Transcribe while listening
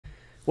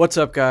What's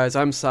up, guys?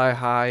 I'm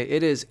Sci-Hi.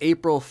 It is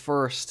April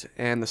 1st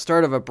and the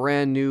start of a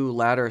brand new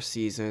ladder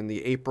season,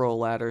 the April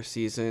ladder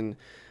season.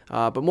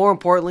 But more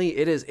importantly,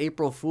 it is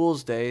April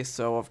Fool's Day,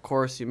 so of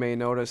course you may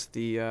notice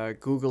the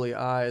googly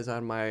eyes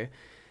on my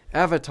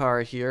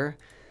avatar here.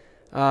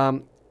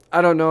 I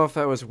don't know if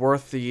that was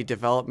worth the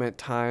development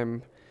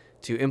time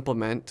to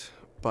implement,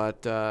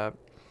 but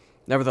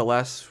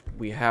nevertheless,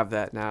 we have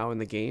that now in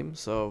the game,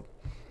 so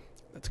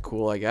that's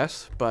cool, I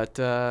guess. But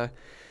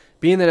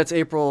being that it's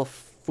April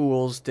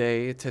Fool's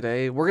Day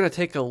today, we're going to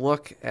take a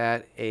look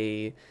at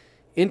a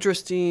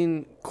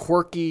interesting,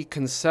 quirky,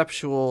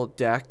 conceptual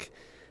deck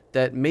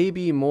that may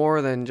be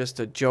more than just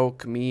a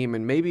joke meme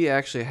and maybe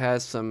actually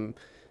has some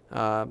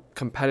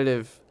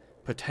competitive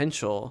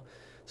potential.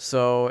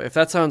 So if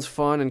that sounds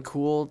fun and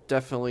cool,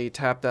 definitely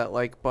tap that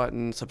like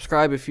button,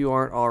 subscribe if you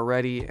aren't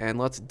already, and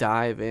let's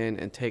dive in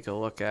and take a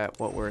look at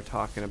what we're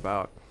talking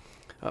about.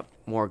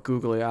 More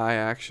googly eye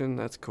action,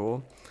 that's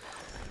cool.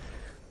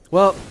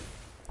 Well,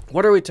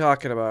 what are we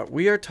talking about?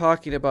 We are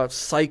talking about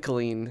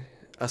cycling,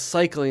 a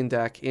cycling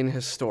deck in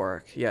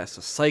Historic. Yes,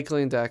 a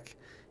cycling deck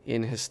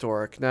in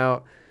Historic.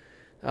 Now,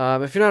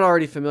 if you're not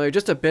already familiar,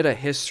 just a bit of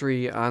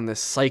history on the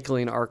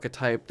cycling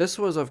archetype. This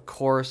was, of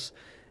course,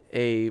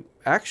 a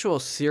actual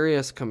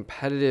serious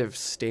competitive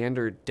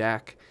standard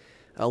deck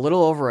a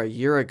little over a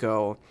year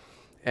ago,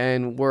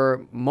 and we're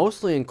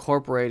mostly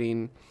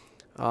incorporating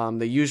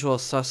the usual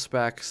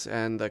suspects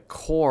and the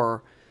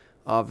core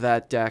of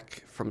that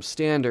deck from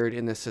standard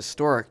in this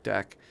Historic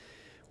deck,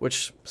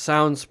 which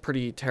sounds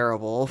pretty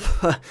terrible,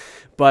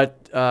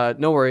 but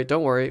don't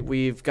worry,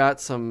 we've got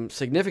some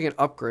significant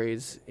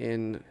upgrades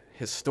in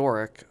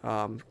Historic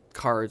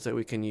cards that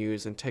we can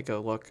use and take a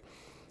look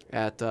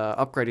at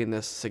upgrading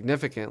this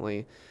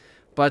significantly.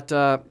 But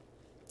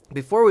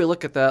before we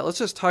look at that, let's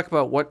just talk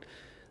about what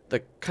the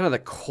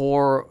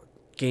core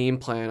game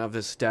plan of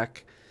this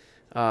deck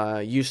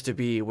used to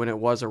be when it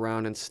was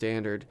around in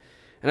standard.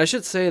 And I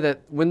should say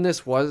that when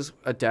this was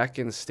a deck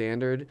in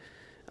standard,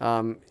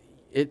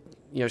 it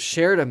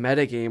shared a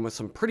metagame with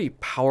some pretty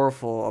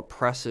powerful,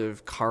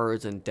 oppressive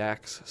cards and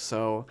decks.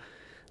 So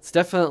it's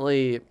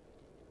definitely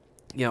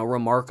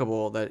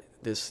remarkable that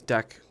this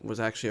deck was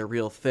actually a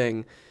real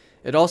thing.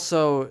 It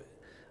also,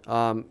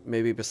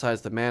 maybe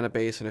besides the mana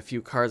base and a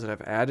few cards that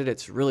I've added,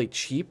 it's really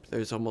cheap.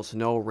 There's almost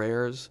no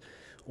rares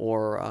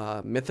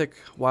or mythic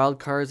wild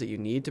cards that you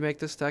need to make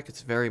this deck.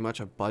 It's very much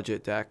a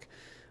budget deck.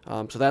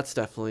 So that's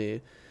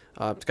definitely,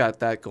 it's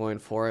got that going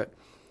for it.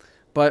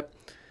 But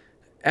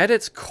at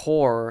its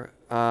core,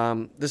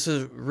 this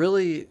is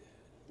really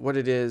what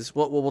it is.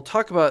 We'll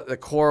talk about the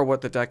core,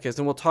 what the deck is,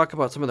 and we'll talk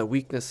about some of the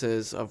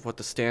weaknesses of what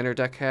the standard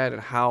deck had and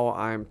how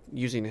I'm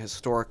using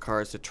Historic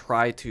cards to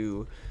try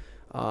to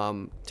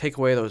take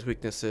away those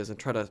weaknesses and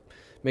try to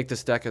make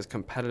this deck as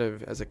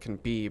competitive as it can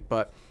be.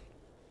 But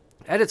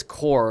at its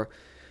core,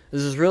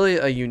 this is really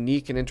a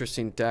unique and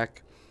interesting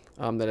deck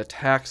that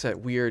attacks at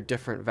weird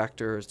different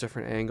vectors,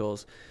 different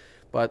angles.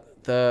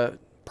 But the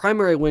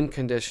primary win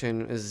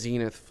condition is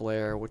Zenith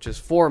Flare, which is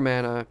 4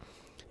 mana,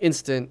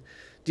 instant,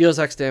 deals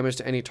X damage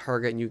to any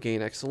target and you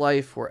gain X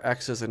life, where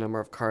X is the number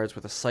of cards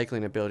with a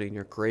cycling ability in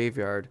your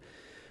graveyard.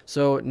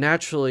 So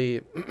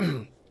naturally,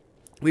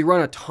 we run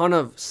a ton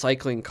of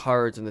cycling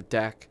cards in the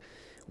deck,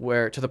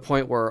 to the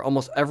point where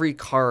almost every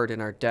card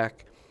in our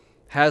deck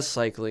has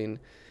cycling,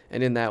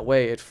 and in that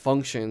way it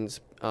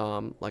functions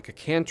like a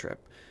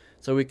cantrip.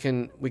 So we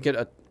get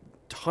a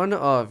ton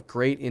of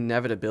great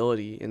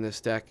inevitability in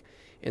this deck,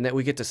 in that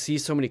we get to see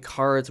so many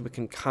cards. We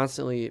can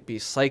constantly be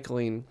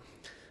cycling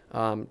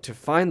to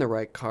find the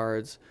right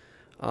cards,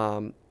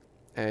 and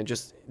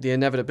just the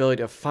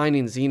inevitability of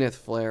finding Zenith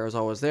Flare is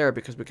always there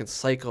because we can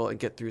cycle and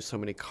get through so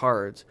many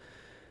cards.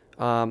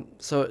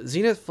 So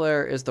Zenith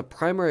Flare is the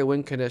primary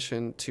win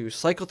condition to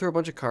cycle through a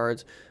bunch of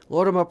cards,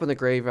 load them up in the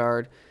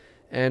graveyard,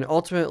 and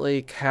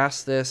ultimately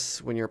cast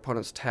this when your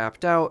opponent's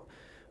tapped out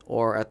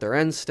or at their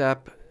end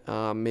step,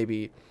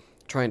 maybe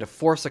trying to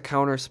force a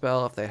counter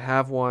spell if they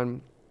have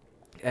one,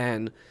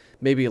 and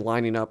maybe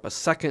lining up a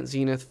second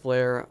Zenith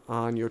Flare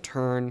on your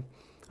turn,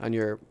 on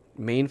your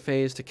main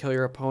phase to kill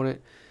your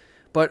opponent.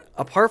 But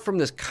apart from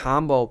this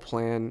combo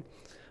plan,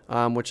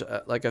 which,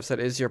 like I've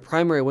said, is your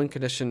primary win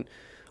condition,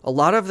 a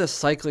lot of the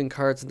cycling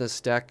cards in this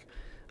deck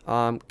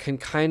can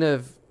kind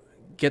of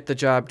get the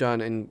job done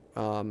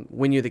and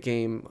win you the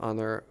game on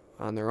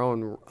their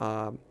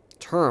own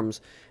terms,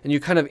 and you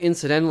kind of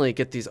incidentally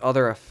get these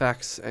other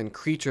effects and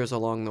creatures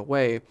along the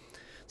way.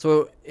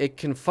 So it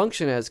can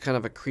function as kind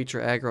of a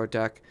creature aggro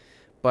deck,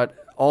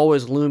 but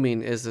always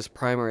looming is this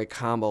primary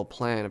combo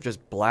plan of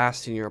just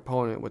blasting your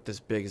opponent with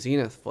this big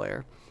Zenith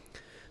Flare.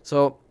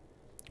 So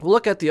we'll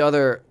look at the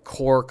other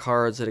core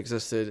cards that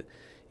existed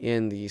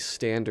in the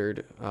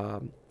standard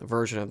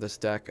version of this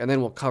deck, and then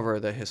we'll cover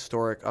the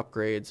Historic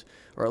upgrades,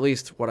 or at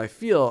least what I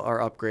feel are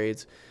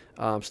upgrades.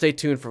 Stay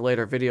tuned for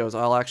later videos.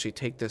 I'll actually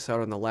take this out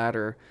on the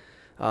ladder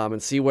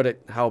and see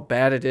how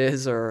bad it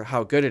is or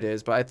how good it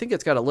is, but I think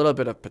it's got a little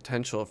bit of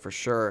potential for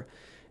sure.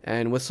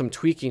 And with some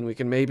tweaking, we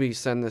can maybe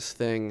send this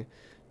thing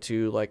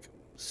to like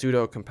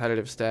pseudo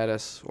competitive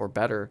status or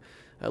better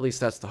At least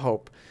that's the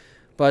hope.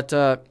 But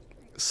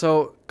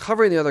so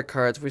covering the other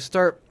cards,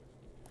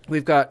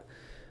 we've got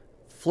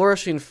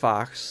Flourishing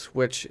Fox,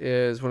 which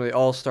is one of the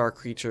all-star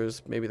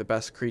creatures, maybe the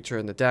best creature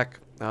in the deck.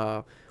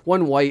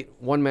 1 white,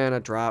 1 mana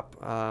drop,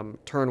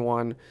 turn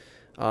 1.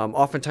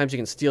 Oftentimes you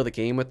can steal the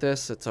game with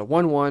this. It's a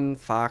 1/1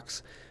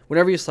 Fox.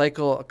 Whenever you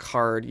cycle a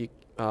card,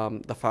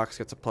 the Fox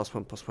gets a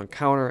 +1/+1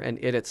 counter, and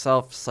it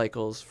itself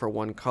cycles for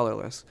 1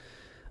 colorless.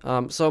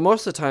 So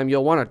most of the time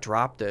you'll want to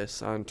drop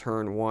this on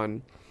turn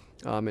 1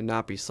 and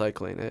not be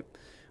cycling it,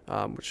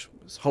 which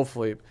is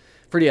hopefully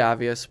pretty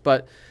obvious.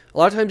 But a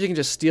lot of times you can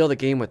just steal the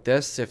game with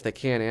this. If they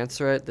can't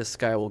answer it, this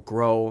guy will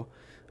grow,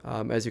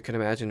 as you can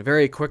imagine,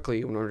 very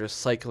quickly when we're just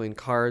cycling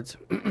cards.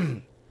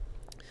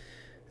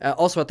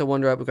 Also at the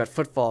 1-drop, we've got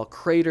Footfall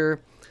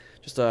Crater,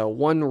 just a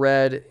 1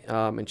 red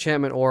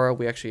enchantment aura.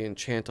 We actually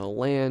enchant a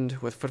land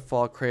with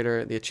Footfall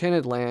Crater. The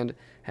enchanted land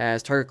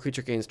has target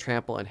creature gains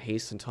trample and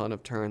haste until end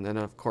of turn. Then,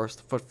 of course,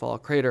 the Footfall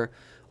Crater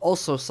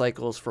also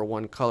cycles for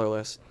 1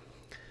 colorless.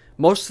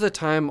 Most of the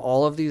time,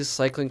 all of these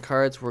cycling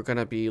cards, we're going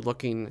to be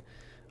looking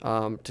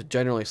to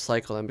generally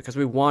cycle them because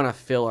we want to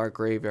fill our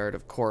graveyard,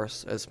 of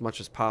course, as much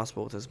as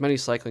possible with as many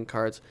cycling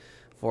cards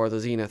for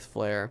the Zenith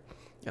Flare,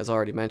 as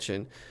already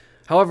mentioned.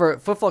 However,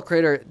 Footfall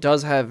Crater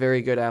does have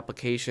very good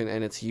application,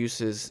 and its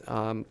uses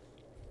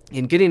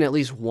in getting at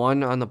least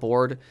 1 on the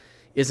board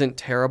isn't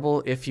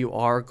terrible if you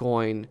are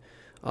going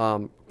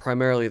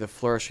primarily the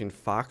Flourishing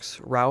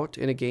Fox route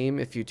in a game.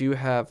 If you do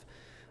have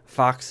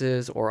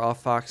foxes or a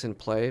fox in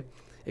play,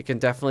 it can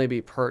definitely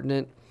be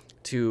pertinent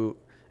to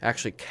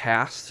actually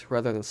cast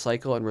rather than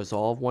cycle and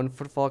resolve 1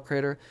 Footfall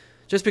Crater,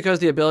 just because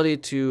the ability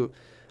to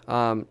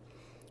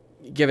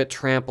give it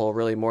trample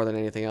really more than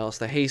anything else.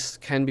 The haste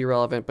can be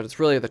relevant, but it's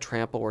really the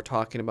trample we're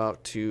talking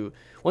about.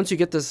 Once you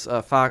get this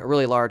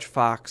really large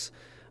fox,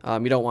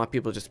 you don't want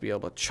people to just be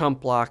able to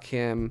chump block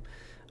him.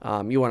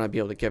 You want to be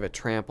able to give it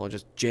trample and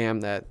just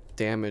jam that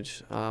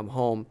damage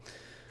home.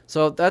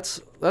 So that's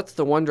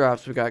the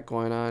 1-drops we got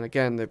going on.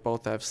 Again, they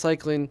both have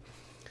cycling.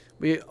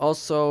 We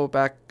also,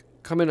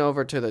 coming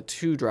over to the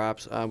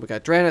 2-drops, we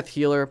got Drannith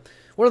Healer,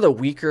 one of the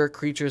weaker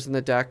creatures in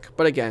the deck,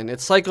 but again,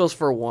 it cycles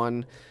for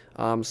 1.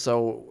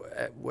 So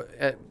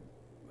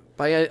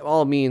by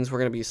all means, we're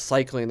going to be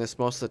cycling this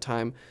most of the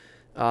time.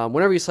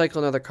 Whenever you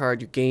cycle another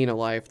card, you gain a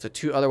life.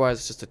 Otherwise,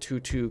 it's just a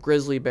 2/2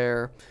 Grizzly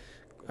Bear.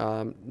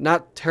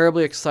 Not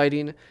terribly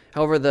exciting.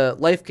 However, the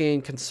life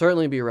gain can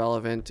certainly be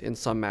relevant in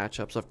some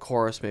matchups. Of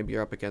course, maybe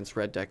you're up against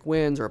red deck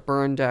wins or a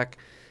burn deck,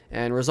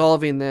 and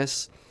resolving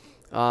this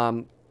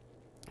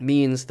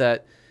means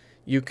that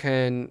you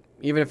can,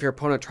 even if your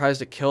opponent tries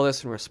to kill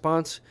this in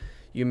response,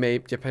 you may,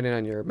 depending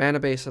on your mana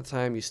base at the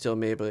time, you still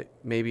may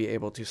be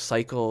able to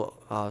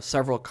cycle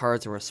several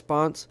cards in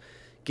response,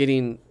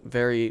 getting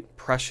very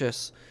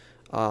precious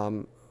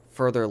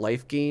further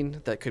life gain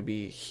that could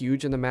be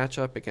huge in the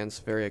matchup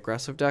against very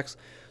aggressive decks.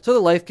 So the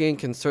life gain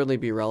can certainly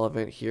be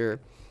relevant here.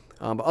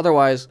 But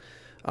otherwise,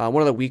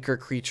 one of the weaker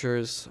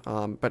creatures,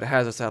 but it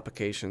has its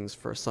applications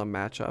for some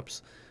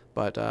matchups.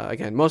 But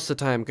again, most of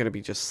the time, I'm going to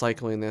be just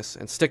cycling this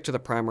and stick to the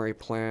primary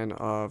plan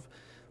of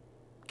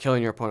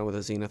killing your opponent with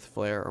a Zenith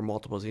Flare or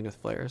multiple Zenith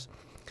Flares.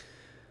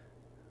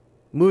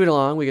 Moving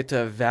along, we get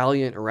to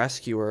Valiant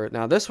Rescuer.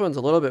 Now, this one's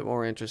a little bit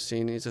more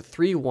interesting. It's a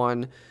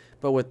 3/1,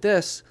 but with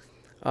this,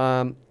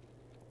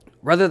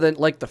 rather than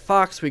like the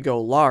Fox, we go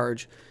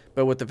large,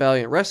 but with the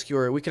Valiant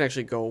Rescuer, we can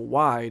actually go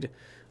wide,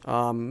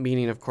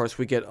 meaning, of course,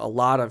 we get a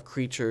lot of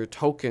creature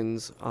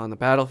tokens on the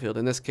battlefield.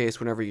 In this case,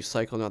 whenever you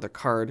cycle another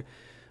card,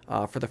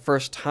 for the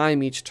first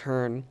time each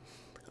turn,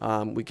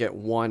 we get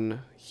 1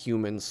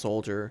 human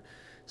soldier.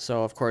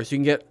 So, of course, you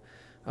can get,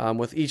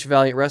 with each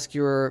Valiant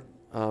Rescuer,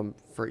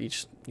 for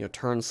each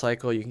turn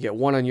cycle, you can get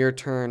 1 on your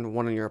turn,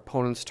 1 on your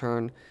opponent's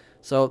turn.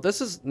 So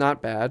this is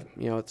not bad.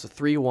 It's a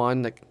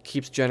 3/1 that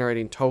keeps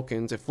generating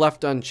tokens. If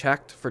left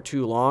unchecked for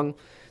too long,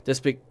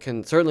 this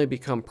can certainly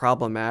become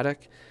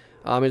problematic.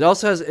 It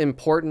also has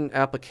important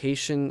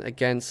application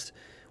against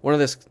one of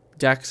this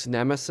deck's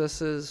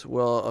nemesises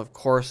will, of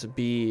course,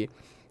 be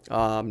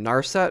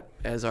Narset,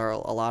 as are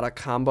a lot of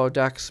combo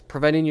decks,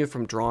 preventing you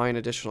from drawing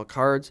additional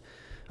cards.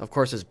 Of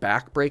course, is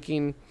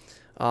backbreaking,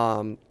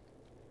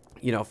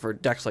 for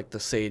decks like the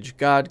Sage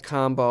God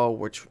combo,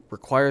 which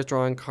requires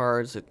drawing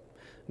cards.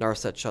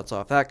 Narset shuts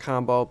off that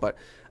combo, but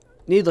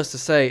needless to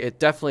say, it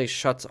definitely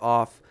shuts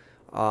off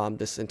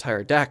this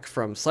entire deck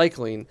from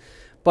cycling.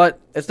 But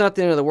it's not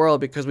the end of the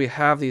world because we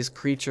have these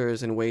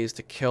creatures and ways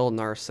to kill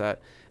Narset,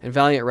 and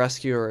Valiant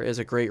Rescuer is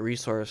a great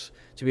resource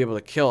to be able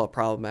to kill a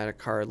problematic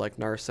card like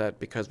Narset,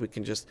 because we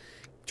can just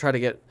try to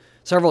get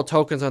several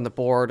tokens on the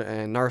board,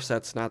 and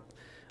Narset's not,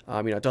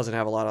 it doesn't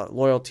have a lot of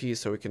loyalty,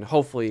 so we can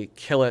hopefully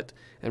kill it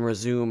and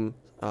resume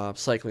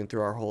cycling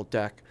through our whole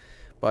deck.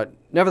 But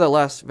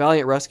nevertheless,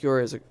 Valiant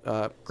Rescuer is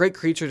a great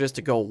creature just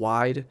to go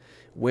wide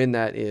when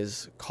that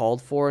is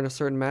called for in a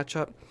certain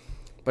matchup.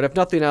 But if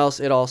nothing else,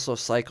 it also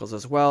cycles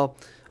as well.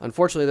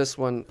 Unfortunately, this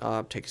one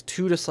takes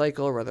 2 to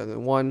cycle rather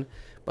than 1,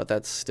 but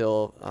that's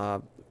still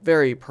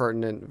very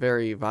pertinent,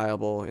 very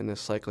viable in this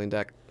cycling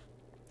deck.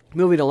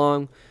 Moving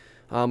along,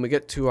 we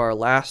get to our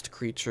last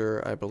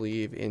creature, I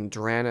believe, in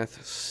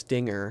Drannith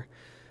Stinger.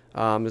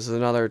 This is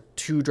another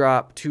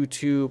 2-drop,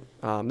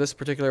 2/2. This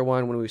particular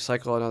one, when we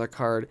cycle another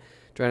card,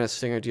 Drannith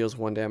Stinger deals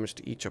 1 damage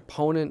to each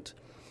opponent.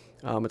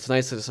 It's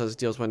nice that it says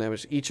deals 1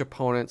 damage to each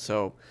opponent,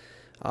 so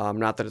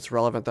not that it's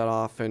relevant that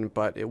often,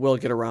 but it will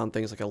get around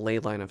things like a Ley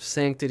Line of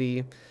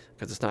Sanctity,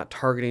 because it's not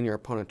targeting your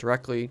opponent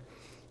directly.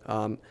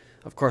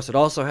 Of course, it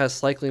also has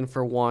cycling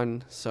for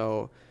 1,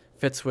 so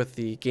fits with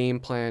the game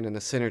plan and the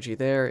synergy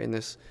there in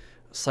this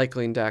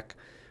cycling deck.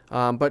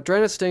 But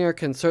Drannith Stinger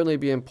can certainly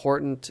be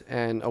important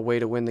and a way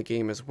to win the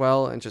game as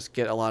well, and just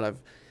get a lot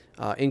of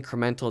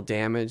incremental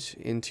damage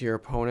into your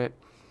opponent.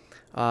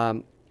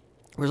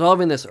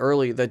 Resolving this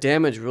early, the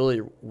damage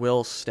really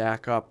will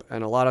stack up,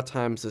 and a lot of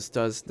times this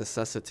does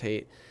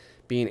necessitate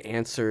being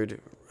answered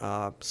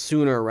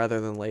sooner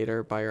rather than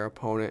later by your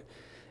opponent.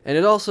 And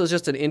it also is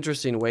just an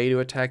interesting way to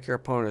attack your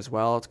opponent as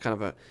well. It's kind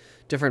of a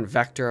different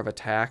vector of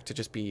attack to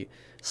just be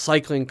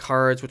cycling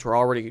cards, which we're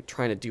already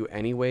trying to do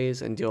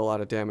anyways, and deal a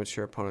lot of damage to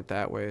your opponent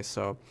that way.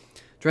 So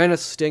Drannith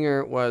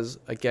Stinger was,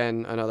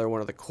 again, another one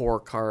of the core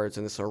cards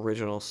in this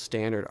original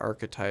standard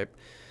archetype.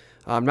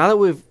 Now that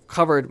we've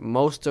covered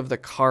most of the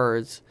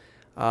cards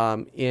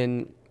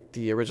in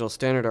the original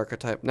standard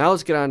archetype, now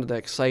let's get on to the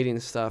exciting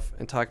stuff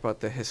and talk about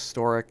the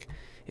historic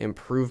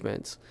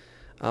improvements.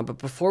 But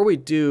before we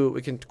do,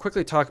 we can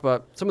quickly talk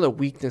about some of the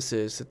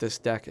weaknesses that this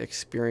deck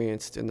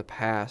experienced in the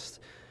past.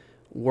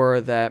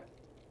 Were that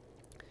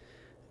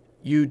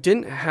you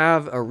didn't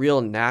have a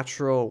real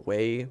natural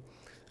way.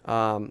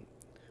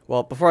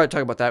 Well, before I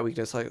talk about that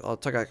weakness, I'll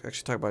actually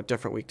talk about a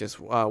different weakness.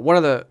 One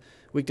of the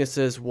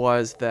weaknesses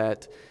was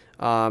that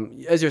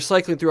as you're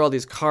cycling through all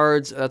these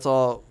cards, that's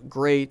all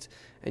great,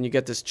 and you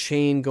get this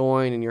chain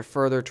going, and you're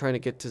further trying to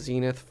get to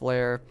Zenith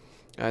Flare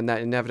and that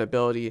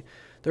inevitability.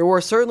 There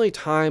were certainly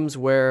times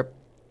where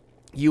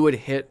you would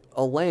hit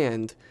a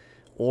land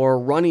or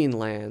running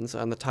lands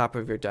on the top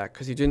of your deck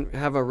because you didn't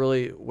have a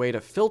really way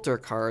to filter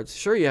cards.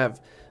 Sure, you have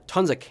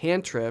tons of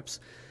cantrips,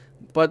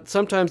 but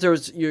sometimes there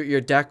was your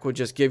deck would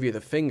just give you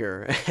the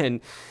finger, and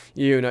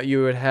you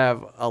would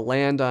have a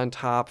land on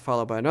top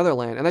followed by another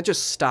land, and that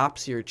just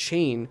stops your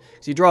chain.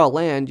 So you draw a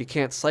land, you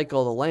can't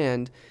cycle the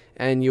land,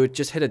 and you would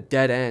just hit a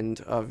dead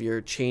end of your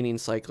chaining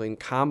cycling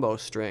combo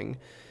string.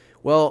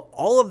 Well,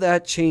 all of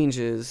that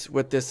changes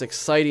with this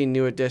exciting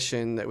new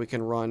addition that we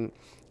can run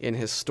in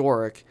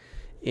Historic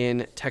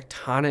in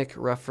Tectonic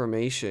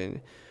Reformation.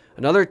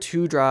 Another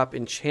 2-drop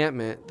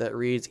enchantment that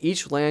reads,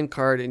 each land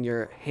card in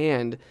your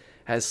hand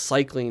has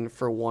cycling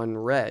for 1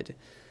 red.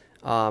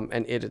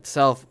 And it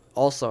itself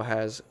also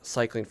has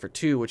cycling for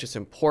 2, which is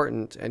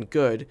important and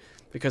good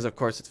because, of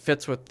course, it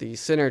fits with the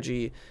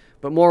synergy.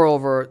 But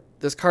moreover,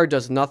 this card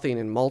does nothing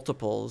in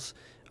multiples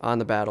on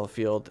the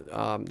battlefield.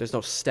 There's no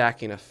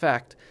stacking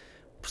effect.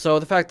 So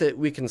the fact that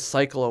we can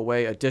cycle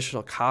away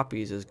additional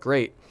copies is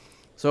great.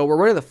 So we're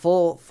running the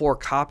full 4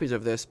 copies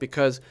of this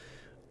because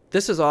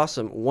this is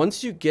awesome.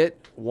 Once you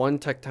get 1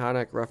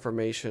 Tectonic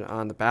Reformation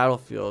on the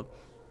battlefield,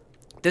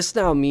 this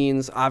now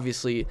means,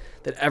 obviously,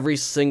 that every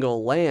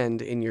single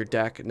land in your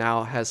deck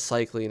now has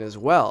cycling as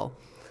well.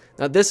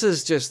 Now, this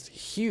is just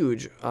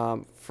huge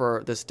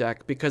for this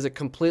deck because it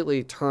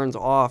completely turns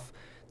off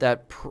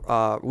that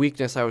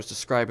weakness I was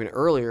describing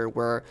earlier,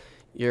 where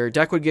your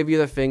deck would give you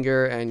the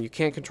finger and you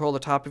can't control the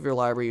top of your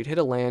library. You'd hit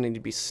a land and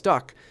you'd be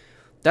stuck.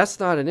 That's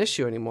not an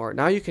issue anymore.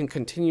 Now you can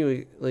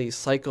continually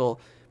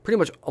cycle pretty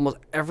much almost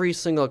every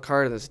single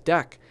card in this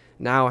deck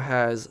now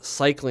has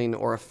cycling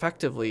or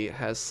effectively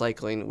has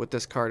cycling with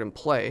this card in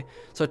play.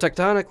 So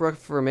Tectonic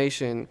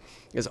Reformation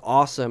is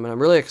awesome, and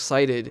I'm really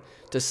excited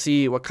to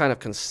see what kind of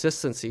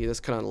consistency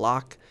this can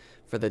unlock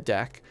for the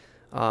deck.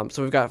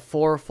 So we've got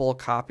 4 full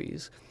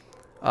copies.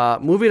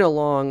 Moving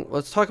along,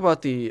 let's talk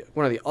about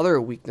one of the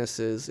other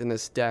weaknesses in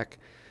this deck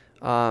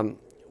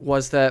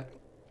was that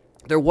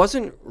there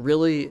wasn't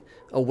really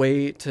a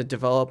way to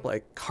develop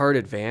like card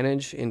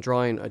advantage in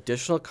drawing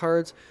additional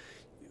cards.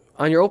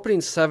 On your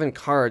opening 7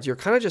 cards, you're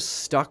kind of just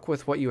stuck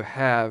with what you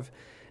have,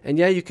 and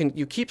yeah, you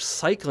keep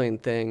cycling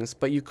things,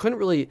 but you couldn't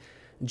really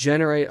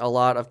generate a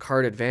lot of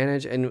card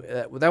advantage, and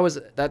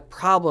that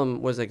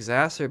problem was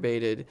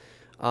exacerbated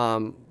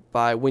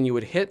by when you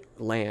would hit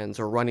lands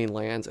or running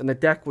lands, and the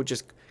deck would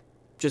just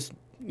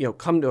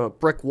come to a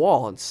brick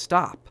wall and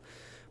stop.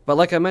 But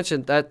like I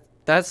mentioned,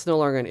 that's no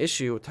longer an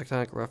issue with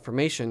Tectonic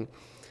Reformation.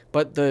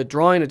 But the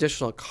drawing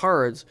additional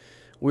cards,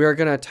 we are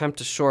going to attempt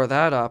to shore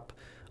that up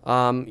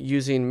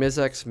using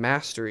Mizzix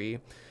Mastery.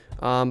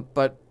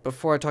 But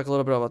before I talk a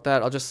little bit about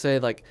that, I'll just say,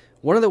 like,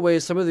 one of the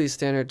ways some of these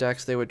standard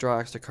decks they would draw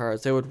extra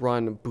cards, they would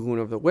run Boon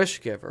of the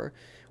Wishgiver,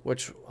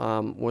 which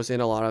was in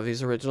a lot of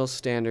these original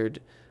standard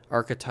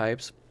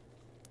archetypes.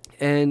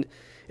 And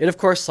it, of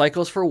course,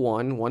 cycles for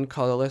 1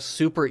 colorless,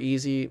 super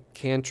easy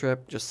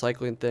cantrip, just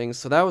cycling things.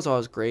 So that was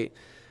always great.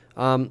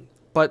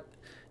 But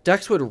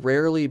decks would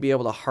rarely be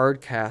able to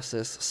hard cast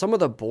this. Some of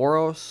the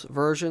Boros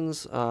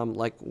versions,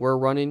 like we're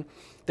running,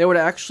 they would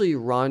actually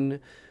run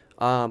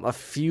a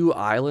few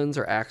islands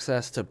or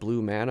access to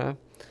blue mana,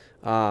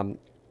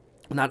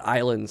 not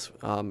islands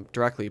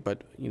directly,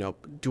 but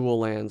dual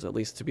lands, at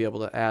least to be able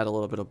to add a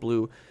little bit of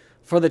blue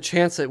for the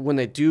chance that when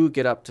they do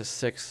get up to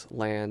 6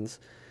 lands,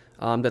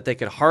 that they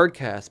could hard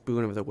cast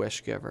Boon of the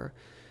Wishgiver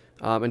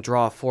and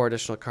draw 4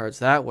 additional cards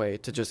that way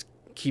to just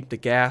keep the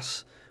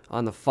gas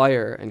on the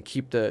fire and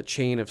keep the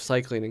chain of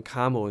cycling and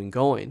comboing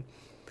going.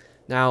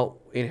 Now,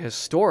 in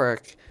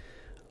Historic,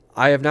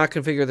 I have not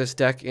configured this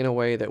deck in a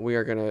way that we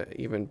are going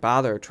to even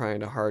bother trying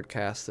to hard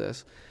cast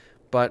this,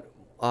 but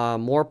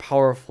more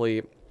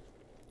powerfully,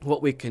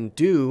 what we can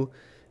do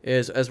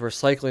is, as we're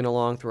cycling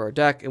along through our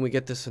deck, and we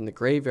get this in the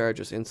graveyard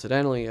just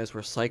incidentally as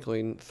we're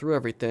cycling through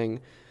everything,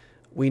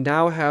 we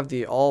now have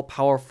the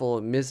all-powerful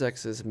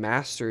Mizzix's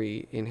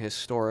Mastery in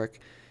Historic,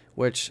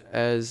 which,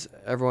 as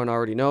everyone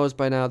already knows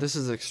by now, this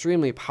is an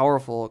extremely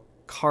powerful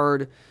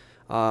card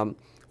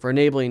for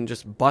enabling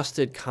just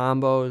busted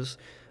combos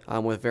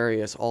with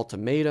various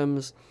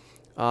ultimatums.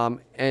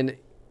 And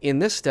in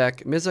this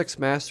deck, Mizzix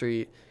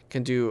Mastery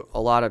can do a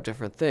lot of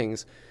different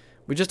things.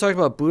 We just talked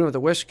about Boon of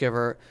the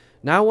Wishgiver.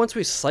 Now, once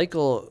we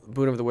cycle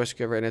Boon of the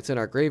Wishgiver and it's in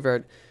our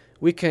graveyard,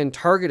 we can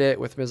target it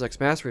with Mizzix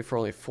Mastery for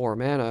only 4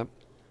 mana,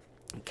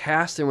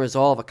 cast and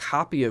resolve a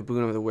copy of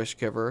Boon of the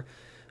Wishgiver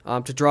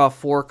to draw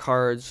 4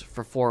 cards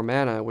for 4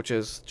 mana, which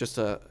is just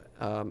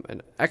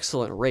an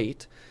excellent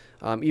rate.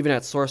 Even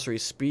at sorcery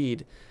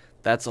speed,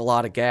 that's a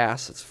lot of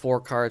gas. It's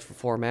 4 cards for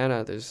 4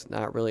 mana. There's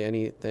not really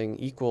anything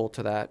equal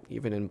to that,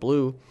 even in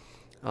blue.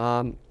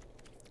 So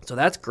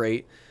that's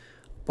great.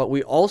 But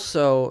we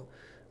also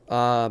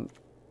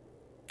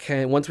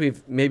can, once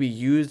we've maybe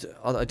used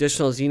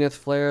additional Zenith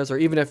Flares, or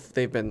even if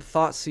they've been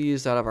thought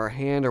seized out of our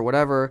hand or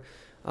whatever,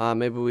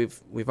 maybe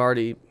we've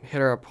already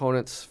hit our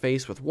opponent's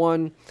face with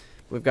 1.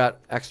 We've got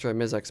extra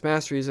Mizzix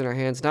Masteries in our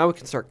hands. Now we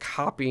can start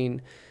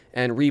copying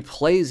and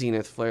replay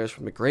Zenith Flares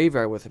from the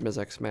graveyard with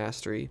Mizzix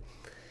Mastery.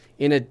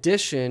 In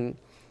addition,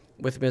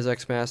 with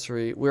Mizzix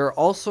Mastery, we're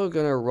also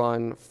going to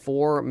run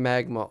 4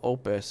 Magma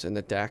Opus in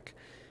the deck,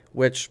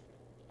 which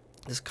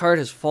this card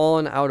has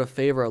fallen out of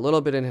favor a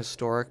little bit in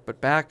Historic, but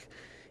back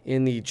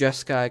in the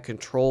Jeskai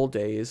control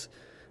days,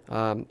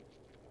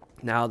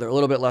 now they're a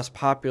little bit less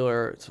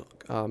popular.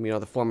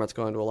 The format's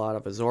going to a lot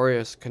of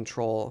Azorius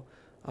control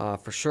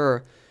for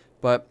sure,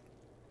 but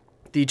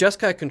the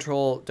Jeskai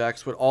control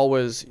decks would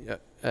always,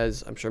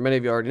 as I'm sure many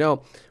of you already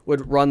know,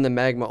 would run the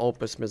Magma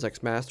Opus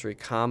Mizzix Mastery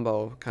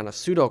combo, kind of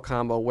pseudo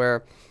combo,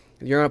 where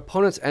your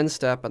opponent's end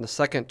step on the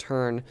second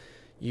turn,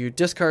 you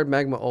discard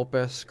Magma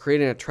Opus,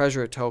 creating a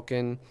treasure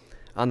token.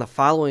 On the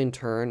following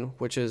turn,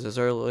 which is as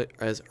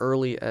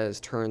early as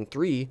turn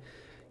 3,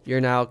 you're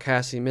now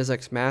casting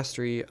Mizzix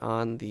Mastery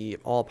on the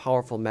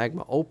all-powerful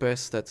Magma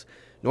Opus that's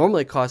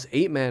normally costs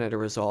 8 mana to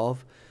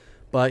resolve,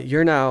 but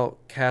you're now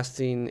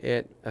casting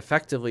it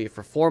effectively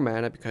for 4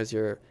 mana because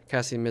you're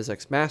casting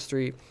Mizzix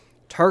Mastery,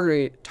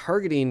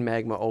 targeting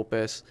Magma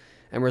Opus,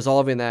 and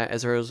resolving that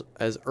as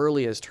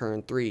early as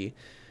turn 3.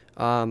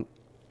 That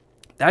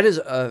is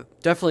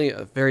definitely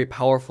a very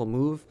powerful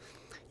move,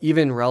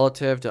 even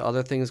relative to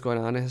other things going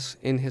on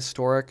in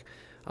Historic.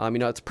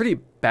 It's pretty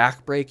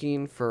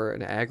backbreaking for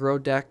an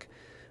aggro deck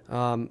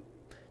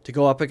to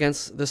go up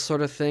against this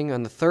sort of thing.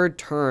 On the third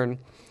turn,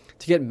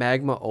 to get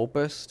Magma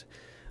Opus,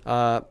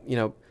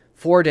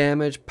 4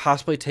 damage,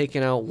 possibly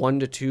taking out 1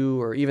 to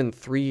 2 or even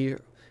 3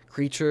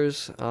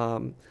 creatures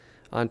on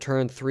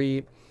turn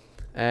 3,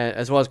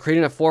 as well as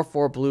creating a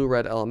 4/4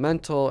 blue-red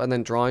elemental and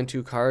then drawing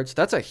 2 cards.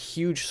 That's a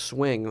huge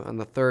swing on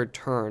the third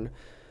turn.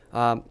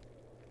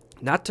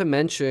 Not to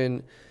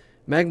mention,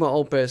 Magma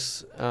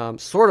Opus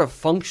sort of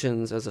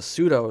functions as a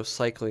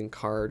pseudo-cycling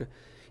card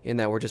in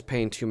that we're just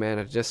paying 2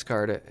 mana to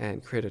discard it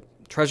and create a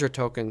treasure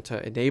token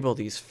to enable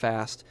these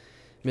fast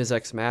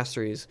Mizzix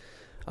Masteries.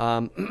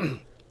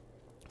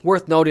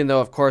 Worth noting,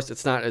 though, of course,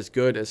 it's not as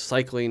good as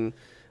cycling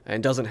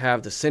and doesn't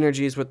have the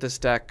synergies with this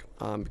deck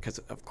because,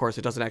 of course,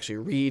 it doesn't actually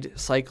read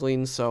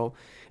cycling, so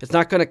it's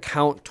not going to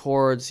count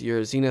towards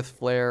your Zenith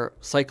Flare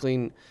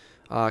cycling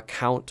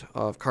count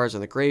of cards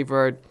in the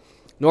graveyard,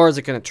 nor is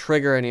it going to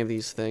trigger any of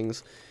these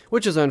things,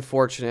 which is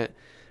unfortunate.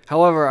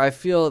 However, I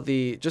feel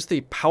just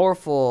the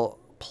powerful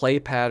play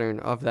pattern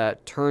of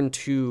that turn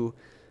 2,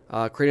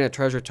 creating a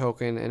treasure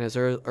token, and as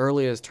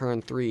early as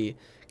turn 3,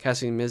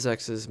 casting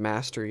Mizzix's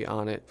Mastery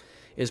on it,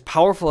 is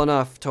powerful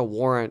enough to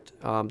warrant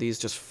these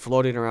just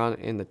floating around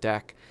in the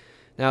deck.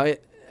 Now,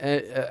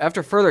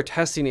 after further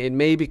testing, it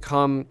may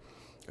become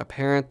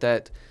apparent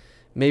that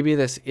maybe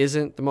this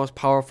isn't the most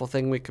powerful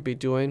thing we could be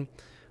doing.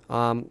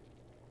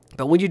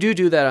 But when you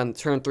do that on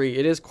turn 3,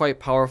 it is quite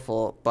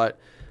powerful, but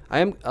I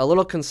am a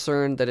little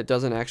concerned that it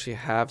doesn't actually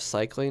have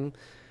cycling.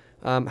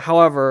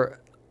 However,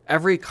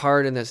 every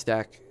card in this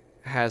deck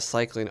has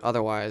cycling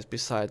otherwise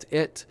besides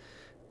it,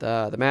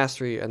 the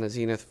Mastery, and the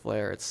Zenith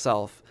Flare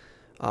itself.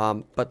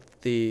 But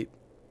the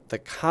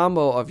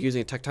combo of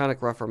using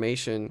Tectonic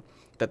Reformation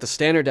that the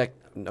standard deck,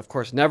 of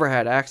course, never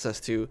had access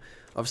to,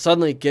 of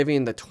suddenly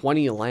giving the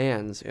 20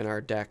 lands in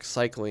our deck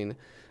cycling,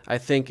 I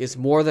think is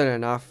more than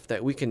enough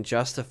that we can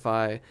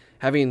justify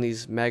having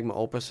these Magma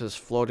Opuses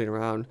floating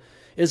around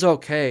is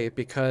okay,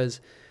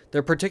 because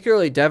they're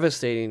particularly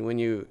devastating when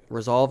you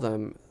resolve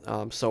them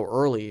so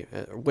early,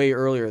 way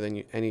earlier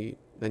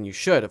than you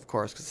should, of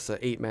course, because it's an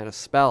 8 mana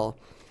spell.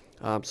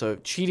 So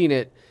cheating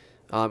it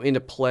into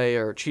play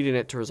or cheating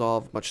it to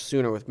resolve much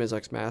sooner with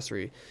Mizzix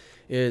Mastery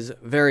is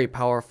very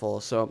powerful.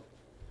 So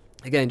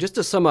again, just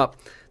to sum up,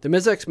 the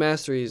Mizzix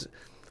Mastery is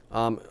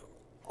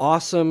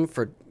awesome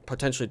for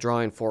potentially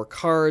drawing 4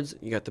 cards.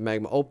 You got the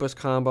Magma Opus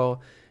combo,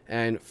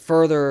 and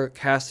further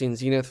casting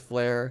Zenith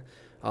Flare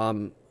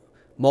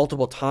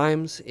multiple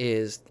times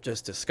is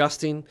just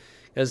disgusting,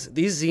 because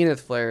these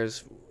Zenith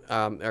Flares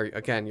are,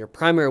 again, your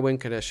primary win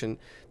condition.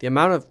 The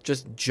amount of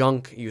just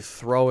junk you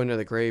throw into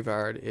the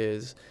graveyard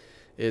is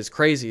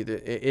crazy.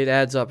 It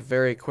adds up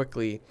very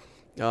quickly,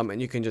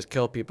 and you can just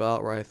kill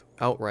people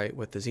outright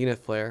with the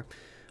Zenith Flare.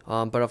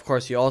 But of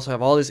course, you also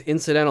have all these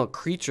incidental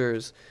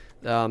creatures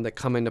that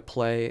come into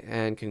play,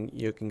 and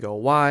you can go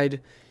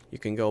wide, you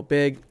can go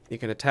big, you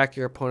can attack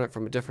your opponent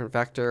from a different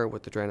vector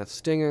with the Drannith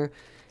Stinger,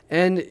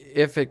 and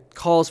if it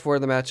calls for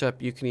the matchup,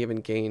 you can even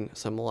gain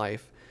some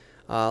life.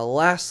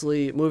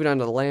 Lastly, moving on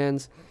to the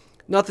lands,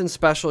 nothing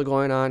special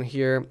going on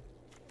here,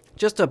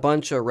 just a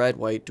bunch of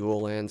red-white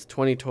dual lands,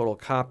 20 total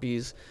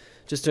copies,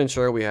 just to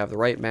ensure we have the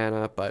right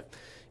mana, but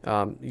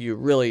you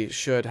really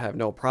should have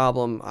no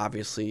problem.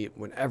 Obviously,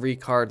 when every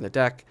card in the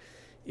deck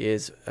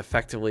is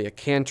effectively a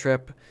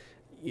cantrip,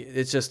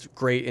 it's just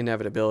great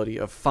inevitability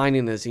of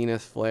finding the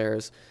Zenith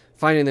Flares,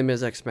 finding the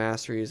Mizzix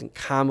Masteries, and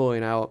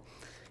comboing out.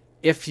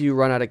 If you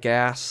run out of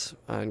gas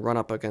and run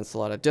up against a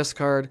lot of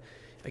discard,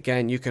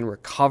 again, you can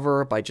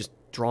recover by just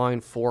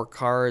drawing 4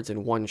 cards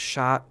in one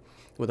shot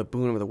with a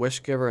Boon with a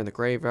Wishgiver in the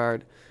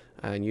graveyard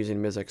and using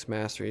Mizzix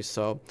Masteries.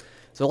 So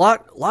a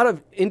lot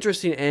of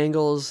interesting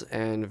angles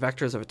and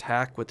vectors of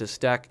attack with this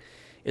deck.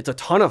 It's a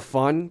ton of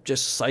fun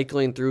just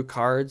cycling through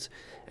cards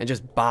and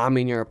just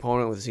bombing your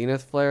opponent with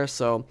Zenith Flare.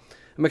 So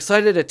I'm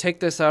excited to take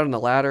this out on the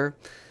ladder.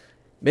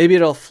 Maybe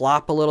it'll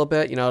flop a little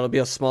bit, it'll be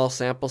a small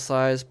sample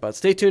size, but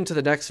stay tuned to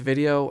the next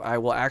video. I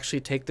will actually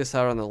take this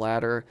out on the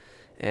ladder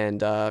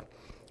and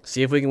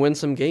see if we can win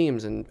some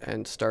games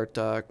and start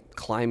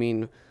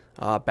climbing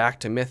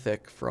back to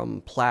Mythic from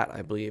Plat,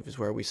 I believe, is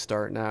where we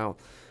start now.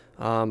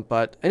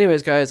 But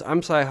anyways, guys, I'm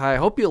Sci-Hi. I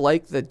hope you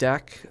like the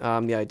deck,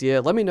 the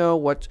idea. Let me know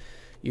what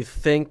you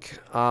think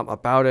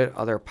about it.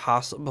 Are there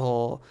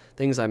possible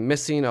things I'm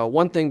missing?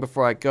 One thing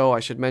before I go,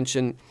 I should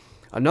mention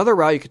another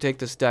route you could take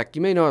this deck.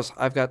 You may notice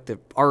I've got the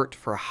art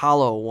for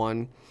Hollow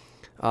One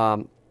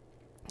on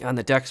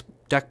the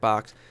deck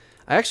box.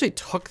 I actually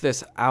took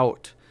this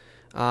out,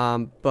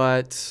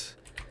 but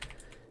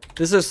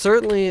this is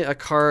certainly a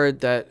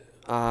card that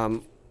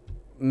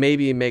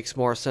maybe makes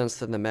more sense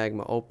than the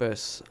Magma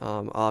Opus.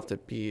 I'll have to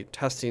be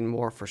testing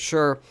more for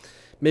sure.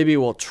 Maybe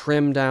we'll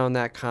trim down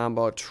that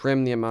combo,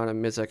 trim the amount of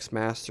Mizzix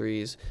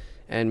Masteries,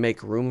 and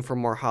make room for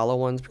more Hollow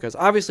Ones, because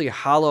obviously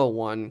Hollow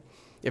One,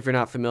 if you're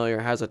not familiar,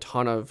 has a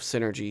ton of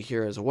synergy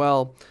here as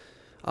well.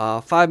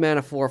 5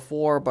 mana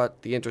 4/4,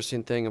 but the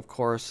interesting thing, of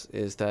course,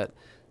 is that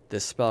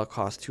this spell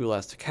costs 2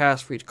 less to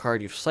cast for each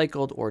card you've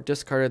cycled or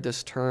discarded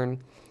this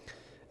turn,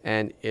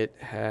 and it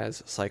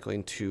has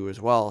cycling 2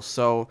 as well.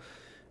 So,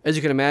 as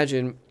you can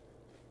imagine,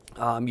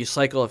 you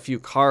cycle a few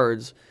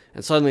cards,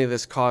 and suddenly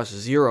this costs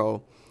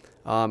 0,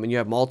 and you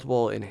have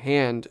multiple in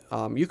hand.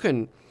 You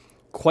can,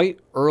 quite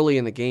early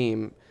in the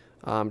game,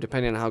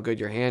 depending on how good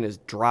your hand is,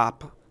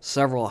 drop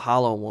several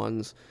Hollow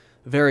Ones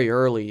very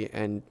early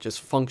and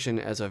just function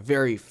as a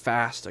very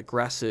fast,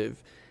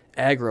 aggressive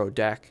aggro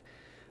deck.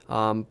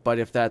 But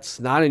if that's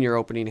not in your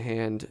opening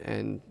hand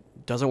and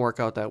doesn't work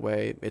out that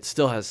way, it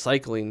still has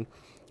cycling,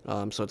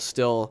 so it's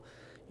still,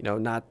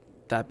 not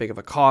that big of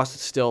a cost. It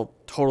still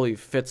totally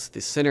fits the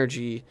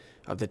synergy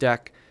of the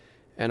deck.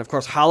 And of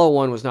course, Hollow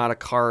One was not a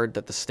card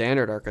that the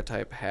standard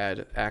archetype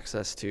had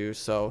access to,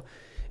 so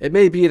it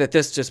may be that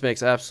this just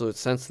makes absolute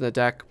sense in the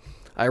deck.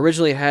 I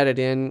originally had it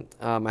in.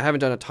 I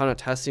haven't done a ton of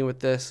testing with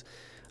this.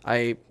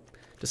 I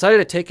decided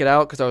to take it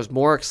out because I was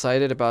more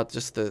excited about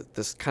just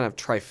this kind of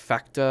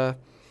trifecta,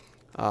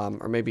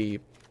 or maybe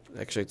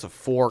actually it's a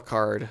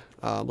 4-card,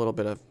 a little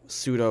bit of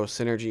pseudo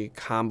synergy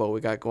combo we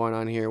got going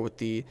on here with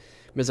the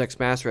Mizzix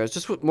Master. I was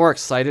just more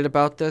excited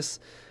about this.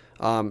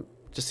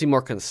 Just seemed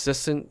more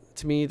consistent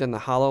to me than the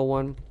Hollow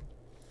One.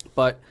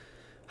 But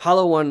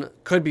Hollow One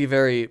could be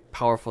very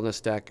powerful in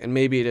this deck, and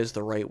maybe it is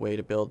the right way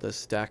to build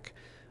this deck,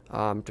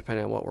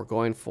 depending on what we're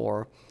going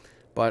for.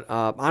 But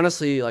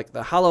honestly, like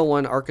the Hollow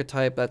One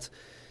archetype,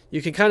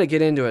 you can kind of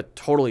get into a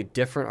totally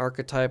different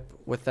archetype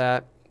with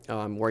that,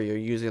 where you're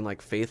using like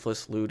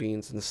Faithless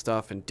Lootings and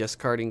stuff and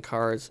discarding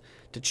cards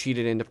to cheat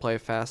it into play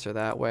faster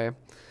that way.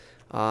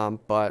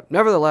 But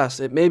nevertheless,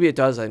 maybe it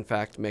does in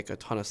fact make a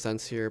ton of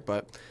sense here.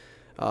 But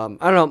I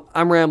don't know.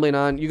 I'm rambling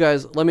on. You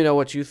guys, let me know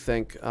what you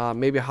think.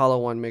 Maybe Hollow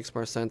One makes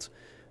more sense.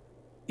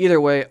 Either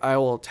way, I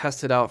will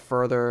test it out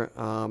further.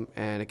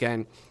 And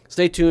again,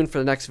 stay tuned for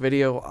the next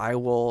video. I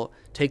will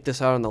take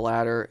this out on the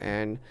ladder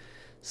and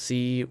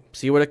see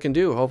what it can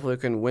do. Hopefully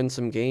it can win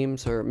some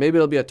games, or maybe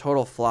it'll be a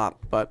total flop.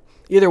 But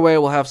either way,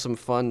 we'll have some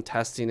fun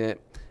testing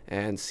it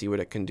and see what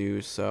it can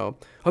do. So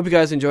hope you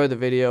guys enjoyed the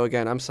video.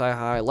 Again, I'm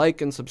Sci-Hi.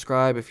 Like and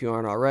subscribe if you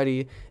aren't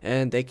already,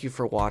 and thank you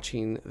for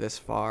watching this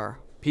far.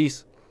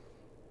 Peace.